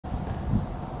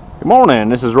Good morning,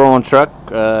 this is Rolling Truck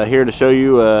here to show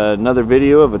you another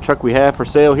video of a truck we have for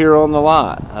sale here on the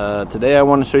lot. Today I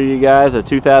want to show you guys a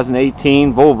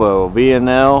 2018 Volvo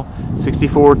VNL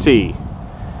 64T.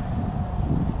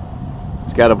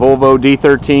 It's got a Volvo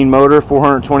D13 motor,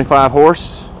 425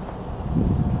 horse.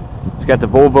 It's got the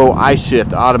Volvo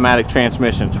I-Shift automatic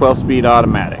transmission, 12-speed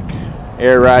automatic.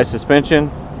 Air ride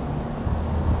suspension,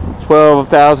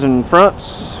 12,000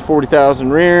 fronts,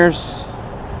 40,000 rears.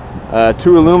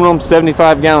 2 aluminum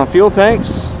 75-gallon fuel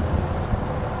tanks,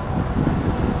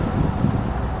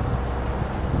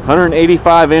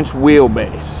 185-inch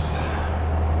wheelbase.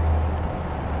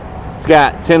 It's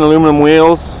got 10 aluminum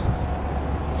wheels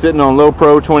sitting on low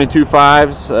pro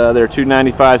 22.5s. They're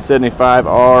 295/75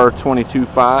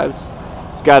 R22.5s.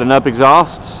 It's got an up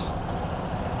exhaust.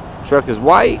 The truck is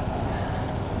white.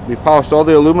 We polished all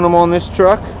the aluminum on this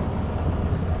truck.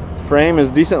 The frame is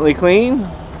decently clean.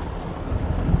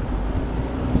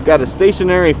 It's got a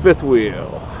stationary fifth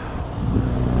wheel.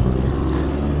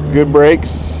 Good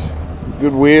brakes,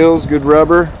 good wheels, good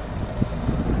rubber.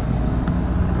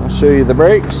 I'll show you the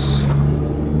brakes.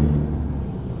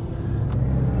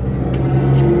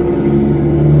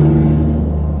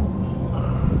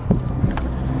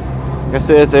 Like I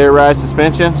said, it's air ride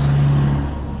suspension.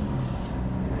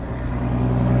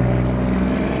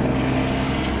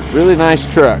 Really nice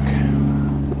truck.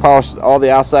 We polished all the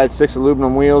outside 6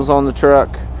 aluminum wheels on the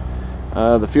truck.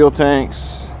 The fuel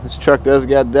tanks. This truck does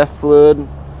got DEF fluid.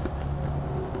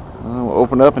 We'll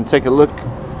open up and take a look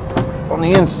on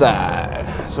the inside.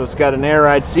 So it's got an air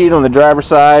ride seat on the driver's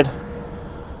side,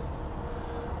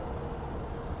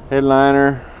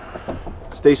 headliner,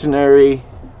 stationary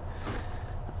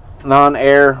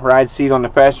non-air ride seat on the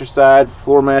passenger side.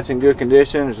 Floor mats in good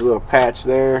condition. There's a little patch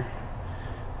there.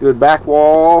 Good back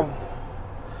wall.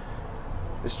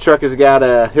 This truck has got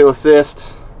a hill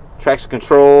assist, traction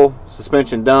control,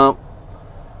 suspension dump.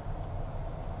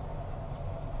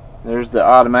 There's the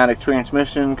automatic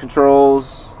transmission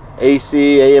controls,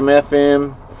 AC, AM,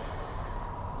 FM,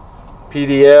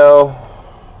 PDL.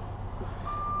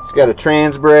 It's got a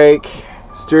trans brake,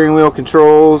 steering wheel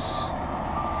controls,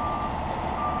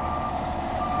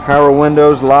 power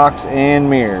windows, locks, and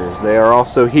mirrors. They are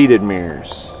also heated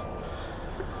mirrors.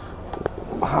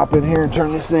 I'll hop in here and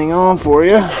turn this thing on for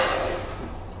you.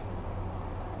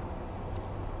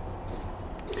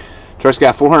 Truck's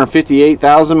got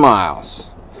 458,000 miles.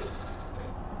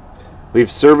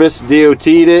 We've serviced, DOT'd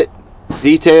it,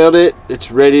 detailed it.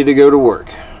 It's ready to go to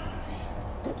work.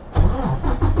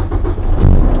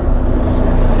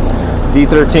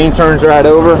 D13 turns right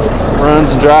over,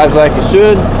 runs and drives like it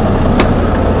should.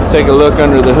 Take a look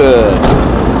under the hood.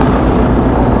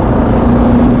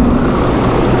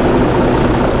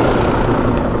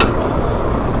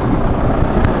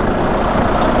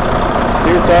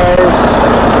 Steer tires.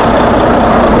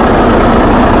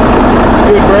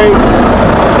 Good brakes.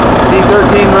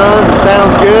 D13 runs, it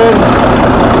sounds good.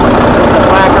 There's a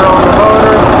placard on the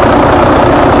motor.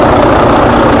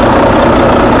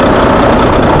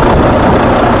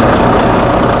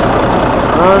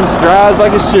 Runs, drives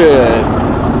like it should.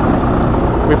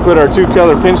 We put our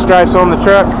 2-color pinstripes on the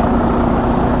truck.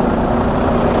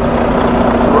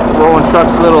 It's Rolling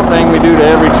Truck's little thing we do to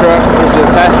every truck. There's the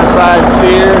passenger side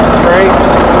steer, brakes.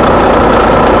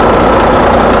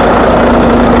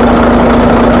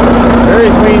 Very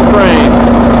clean frame.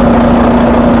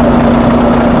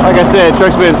 Like I said,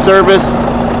 truck's been serviced,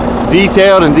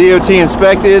 detailed, and DOT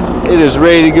inspected. It is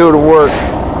ready to go to work.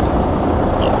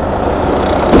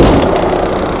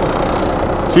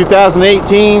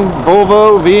 2018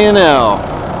 Volvo VNL.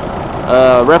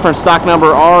 Reference stock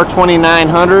number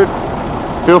R2900.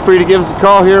 Feel free to give us a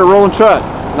call here at Rolling Truck,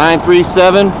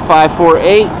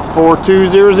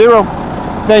 937-548-4200.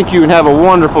 Thank you and have a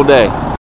wonderful day.